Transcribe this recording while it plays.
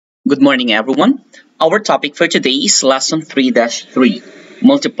Good morning, everyone. Our topic for today is Lesson 3-3.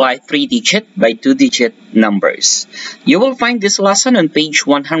 Multiply 3-digit by 2-digit numbers. You will find this lesson on page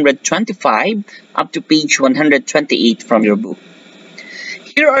 125 up to page 128 from your book.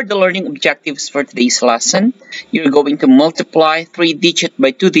 Here are the learning objectives for today's lesson. You're going to multiply 3-digit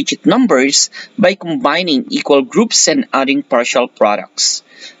by 2-digit numbers by combining equal groups and adding partial products.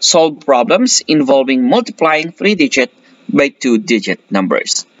 Solve problems involving multiplying 3-digit by 2-digit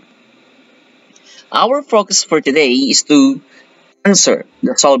numbers. Our focus for today is to answer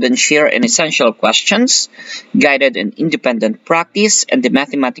the solve and share and essential questions, guided and independent practice, and the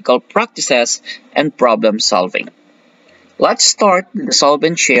mathematical practices and problem solving. Let's start with the solve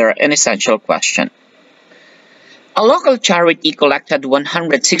and share and essential question. A local charity collected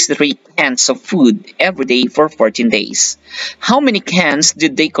 163 cans of food every day for 14 days. How many cans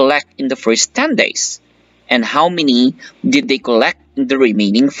did they collect in the first 10 days? And how many did they collect in the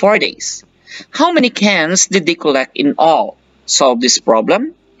remaining 4 days? How many cans did they collect in all? Solve this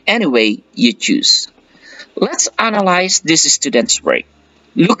problem any way you choose. Let's analyze this student's work.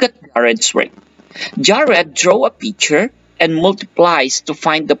 Look at Jared's work. Jared drew a picture and multiplies to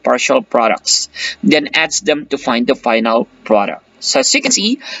find the partial products, then adds them to find the final product. So as you can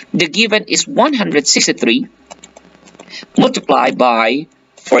see, the given is 163 multiplied by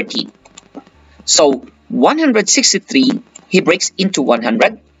 14. So 163, he breaks into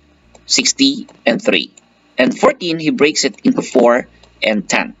 100. 60 and 3. And 14, he breaks it into 4 and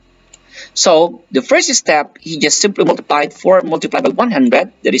 10. So, the first step, he just simply multiplied 4 multiplied by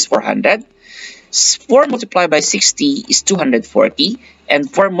 100, that is 400. 4 multiplied by 60 is 240. And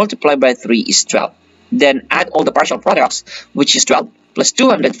 4 multiplied by 3 is 12. Then add all the partial products, which is 12 plus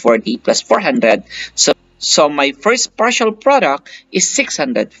 240 plus 400. So my first partial product is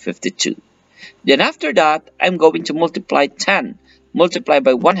 652. Then after that, I'm going to multiply 10. Multiplied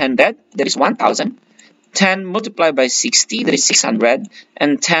by 100, that is 1000. 10 multiplied by 60, that is 600.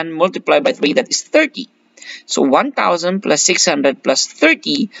 And 10 multiplied by 3, that is 30. So 1000 plus 600 plus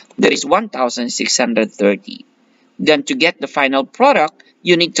 30, that is 1630. Then to get the final product,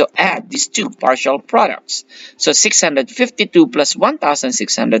 you need to add these two partial products. So 652 plus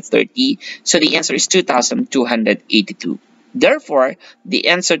 1630, so the answer is 2282. Therefore, the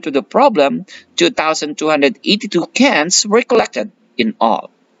answer to the problem, 2282 cans were collected in all.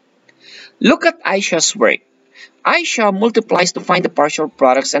 Look at Aisha's work. Aisha multiplies to find the partial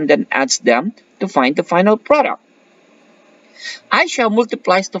products and then adds them to find the final product. Aisha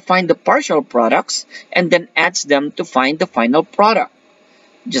multiplies to find the partial products and then adds them to find the final product.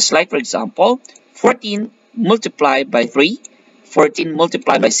 Just like, for example, 14 multiplied by 3, 14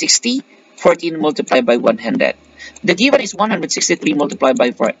 multiplied by 60, 14 multiplied by 100. The given is 163 multiplied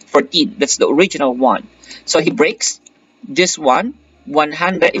by 14. That's the original one. So he breaks this one,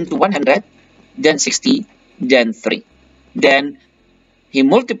 100 into 100, then 60, then 3. Then he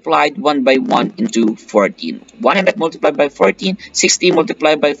multiplied 1 by 1 into 14. 100 multiplied by 14, 60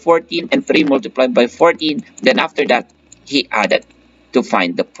 multiplied by 14, and 3 multiplied by 14. Then after that, he added to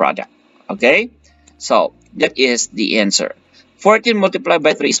find the product. Okay? So that is the answer. 14 multiplied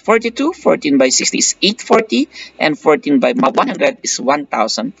by 3 is 42, 14 by 60 is 840, and 14 by 100 is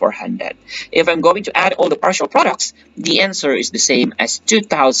 1400. If I'm going to add all the partial products, the answer is the same as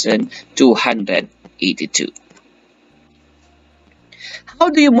 2282. How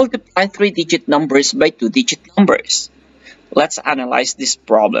do you multiply 3-digit numbers by 2-digit numbers? Let's analyze this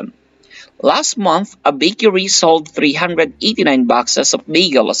problem. Last month, a bakery sold 389 boxes of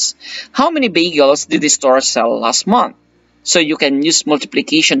bagels. How many bagels did the store sell last month? So you can use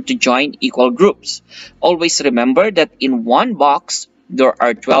multiplication to join equal groups. Always remember that in one box, there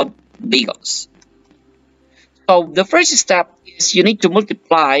are 12 bagels. So the first step is you need to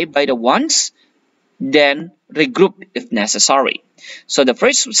multiply by the ones, then regroup if necessary. So the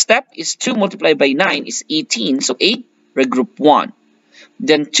first step is 2 multiplied by 9 is 18, so 8, regroup 1.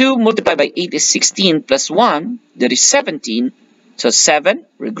 Then 2 multiplied by 8 is 16 plus 1, that is 17. So 7,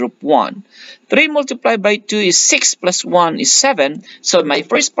 regroup 1. 3 multiplied by 2 is 6 plus 1 is 7. So my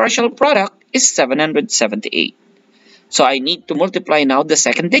first partial product is 778. So I need to multiply now the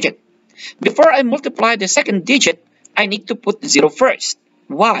second digit. Before I multiply the second digit, I need to put 0 first.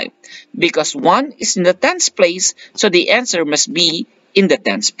 Why? Because 1 is in the tens place, so the answer must be in the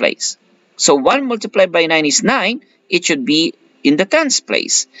tens place. So 1 multiplied by 9 is 9. It should be in the tens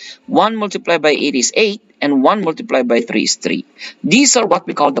place. 1 multiplied by 8 is 8. And 1 multiplied by 3 is 3. These are what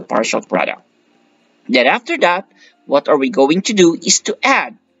we call the partial product. Then after that, what are we going to do is to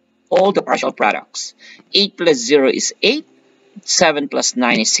add all the partial products. 8 plus 0 is 8. 7 plus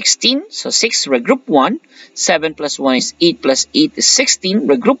 9 is 16, so 6, regroup 1. 7 plus 1 is 8 plus 8 is 16,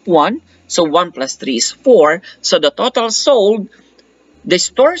 regroup 1. So 1 plus 3 is 4. So the total sold, the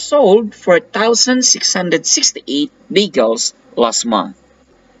store sold 4,668 bagels last month.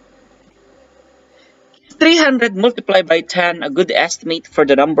 300 multiplied by 10 a good estimate for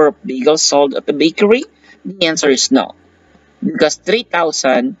the number of bagels sold at the bakery? The answer is no, because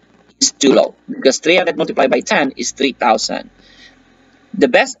 3,000 is too low, because 300 multiplied by 10 is 3,000. The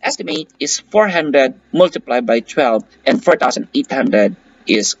best estimate is 400 multiplied by 12, and 4,800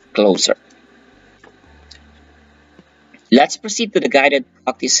 is closer. Let's proceed to the guided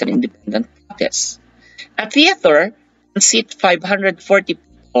practice and independent practice. A theater can seat 540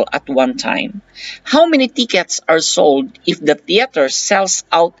 people at one time. How many tickets are sold if the theater sells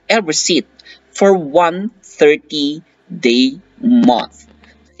out every seat for 130-day month?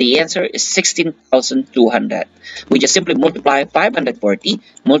 The answer is 16,200. We just simply multiply 540,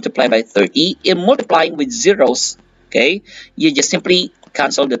 multiply by 30, and multiplying with zeros, okay? You just simply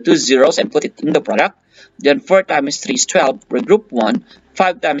cancel the two zeros and put it in the product. Then 4 times 3 is 12, regroup 1.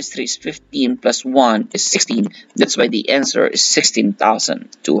 5 times 3 is 15, plus 1 is 16. That's why the answer is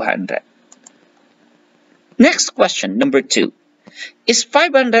 16,200. Next question, number 2. Is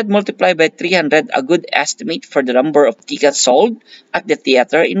 500 multiplied by 300 a good estimate for the number of tickets sold at the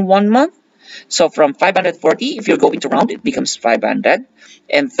theater in 1 month? So from 540, if you're going to round, it becomes 500.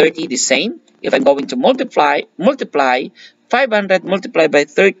 And 30 the same. If I'm going to multiply 500 multiplied by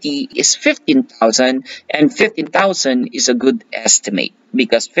 30 is 15,000, and 15,000 is a good estimate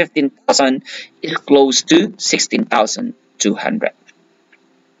because 15,000 is close to 16,200.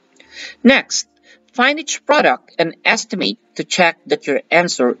 Next, find each product and estimate to check that your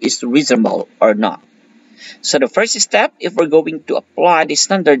answer is reasonable or not. So the first step, if we're going to apply the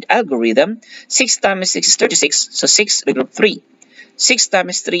standard algorithm, 6 times 6 is 36, so 6 regroup 3. 6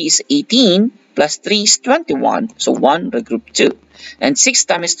 times 3 is 18, plus 3 is 21, so 1 regroup 2. And 6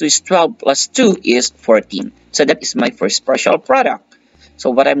 times 2 is 12, plus 2 is 14. So that is my first partial product. So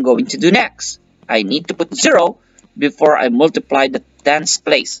what I'm going to do next, I need to put 0 before I multiply the tens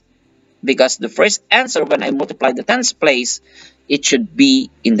place. Because the first answer when I multiply the tens place, it should be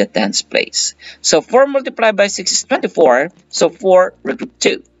in the tens place. So 4 multiplied by 6 is 24, so 4 regroup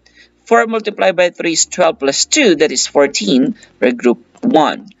 2. 4 multiplied by 3 is 12 plus 2, that is 14, regroup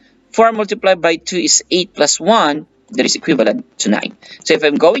 1. 4 multiplied by 2 is 8 plus 1, that is equivalent to 9. So if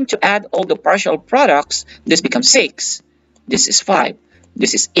I'm going to add all the partial products, this becomes 6, this is 5,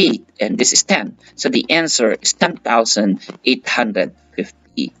 this is 8, and this is 10. So the answer is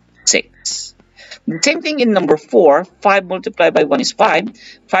 10,856. The same thing in number 4, 5 multiplied by 1 is 5,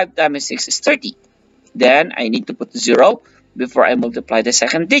 5 times 6 is 30. Then I need to put 0 before I multiply the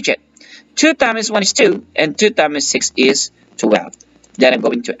second digit. 2 times 1 is 2, and 2 times 6 is 12. Then I'm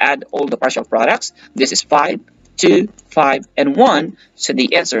going to add all the partial products. This is 5, 2, 5, and 1. So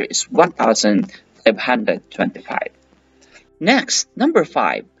the answer is 1,525. Next, number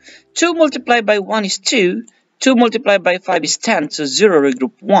 5. 2 multiplied by 1 is 2. 2 multiplied by 5 is 10, so 0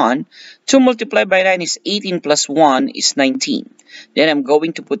 regroup 1. 2 multiplied by 9 is 18 plus 1 is 19. Then I'm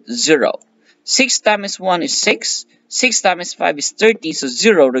going to put 0. 6 times 1 is 6. 6 times 5 is 30, so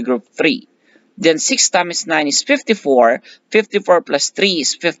 0 regroup 3. Then 6 times 9 is 54. 54 plus 3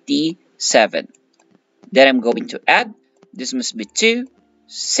 is 57. Then I'm going to add. This must be 2,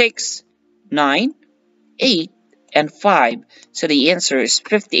 6, 9, 8, and 5. So the answer is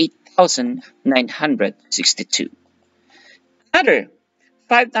 58,962. Another.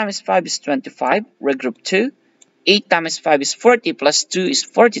 5 times 5 is 25, regroup 2. 8 times 5 is 40, plus 2 is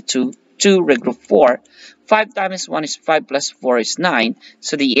 42. 2 regroup 4. 5 times 1 is 5 plus 4 is 9.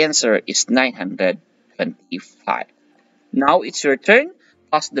 So the answer is 925. Now it's your turn.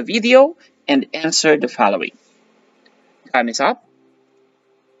 Pause the video and answer the following. Time is up.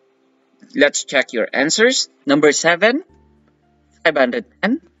 Let's check your answers. Number 7,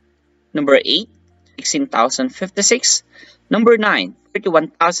 510. Number 8, 16,056. Number 9,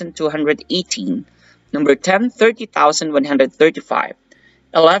 31,218. Number 10, 30,135.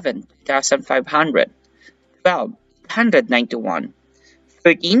 11, 2,500. 12, 891.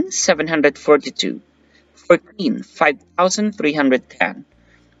 13, 742. 14, 5,310.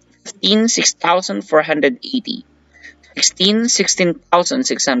 15, 6,480. 16,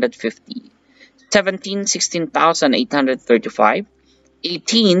 16,650. 17, 16,835.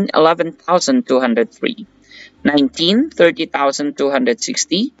 18, 11,203. 19,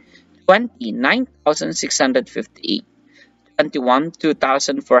 30,260. 20, 9,658. 21,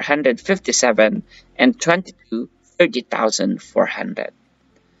 2,457. And 22, 30,400.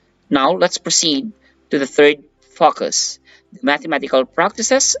 Now let's proceed to the third focus, mathematical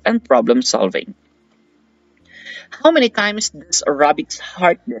practices, and problem solving. How many times does a rabbit's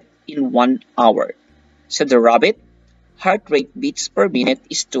heart beat in 1 hour? So the rabbit heart rate beats per minute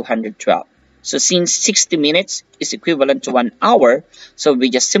is 212. So since 60 minutes is equivalent to 1 hour, so we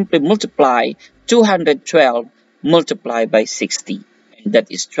just simply multiply 212 multiplied by 60. And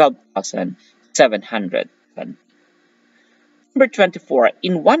that is 12,700. Number 24.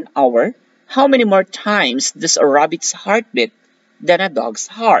 In 1 hour, how many more times does a rabbit's heart beat than a dog's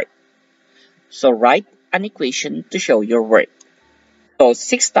heart? So write an equation to show your work. So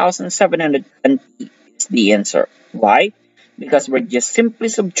 6,720 is the answer. Why? Because we're just simply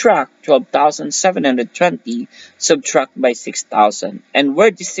subtract 12,720 subtract by 6,000. And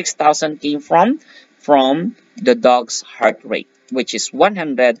where this 6,000 came from? From the dog's heart rate, which is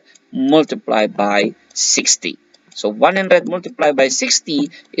 100 multiplied by 60. So 100 multiplied by 60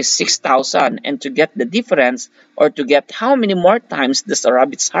 is 6,000. And to get the difference, or to get how many more times does a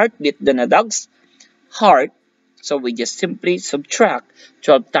rabbit's heart beat than a dog's heart, so we just simply subtract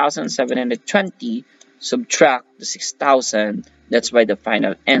 12,720, subtract the 6,000. That's why the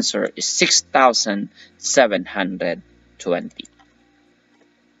final answer is 6,720.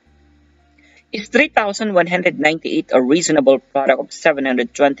 Is 3,198 a reasonable product of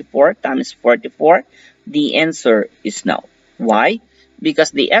 724 times 44? The answer is no. Why?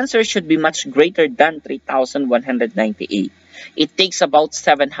 Because the answer should be much greater than 3,198. It takes about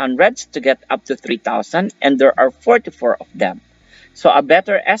 700s to get up to 3,000, and there are 44 of them. So a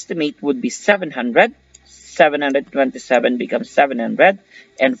better estimate would be 700. 727 becomes 700,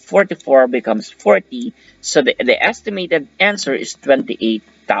 and 44 becomes 40. So the estimated answer is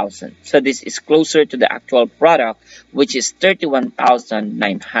 28,000. So this is closer to the actual product, which is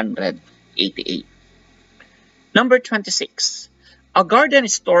 31,988. Number 26. A garden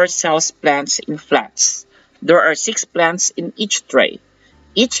store sells plants in flats. There are 6 plants in each tray.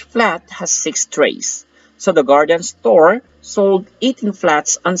 Each flat has 6 trays. So the garden store sold 18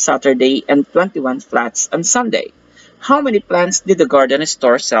 flats on Saturday and 21 flats on Sunday. How many plants did the garden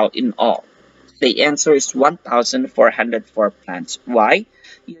store sell in all? The answer is 1,404 plants. Why?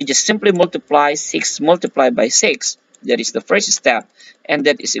 You just simply multiply 6 multiplied by 6. That is the first step, and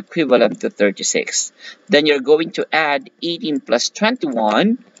that is equivalent to 36. Then you're going to add 18 plus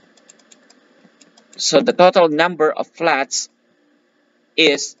 21. So the total number of flats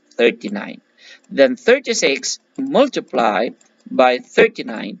is 39. Then 36 multiplied by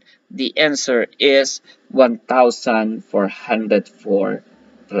 39. The answer is 1,404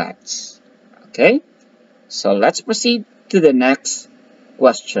 flats. Okay? So let's proceed to the next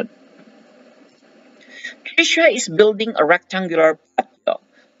question. Tricia is building a rectangular patio.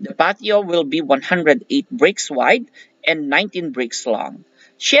 The patio will be 108 bricks wide and 19 bricks long.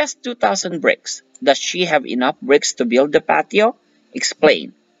 She has 2,000 bricks. Does she have enough bricks to build the patio?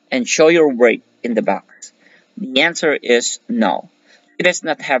 Explain and show your work in the box. The answer is no. She does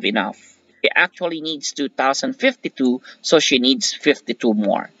not have enough. She actually needs 2,052, so she needs 52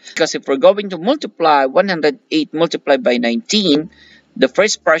 more. Because if we're going to multiply 108 multiplied by 19, the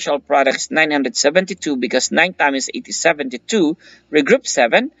first partial product is 972 because 9 times 8 is 72. Regroup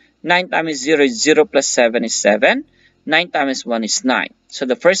 7. 9 times 0 is 0 plus 7 is 7. 9 times 1 is 9. So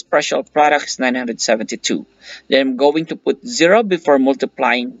the first partial product is 972. Then I'm going to put 0 before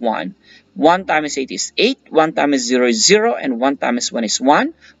multiplying 1. 1 times 8 is 8. 1 times 0 is 0. And 1 times 1 is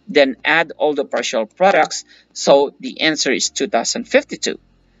 1. Then add all the partial products. So the answer is 2,052.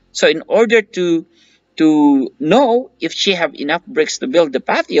 So in order to know if she have enough bricks to build the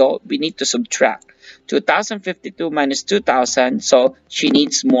patio, we need to subtract 2,052 minus 2,000. So she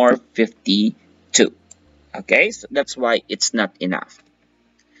needs more 52. Okay, so that's why it's not enough.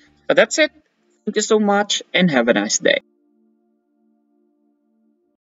 So that's it. Thank you so much and have a nice day.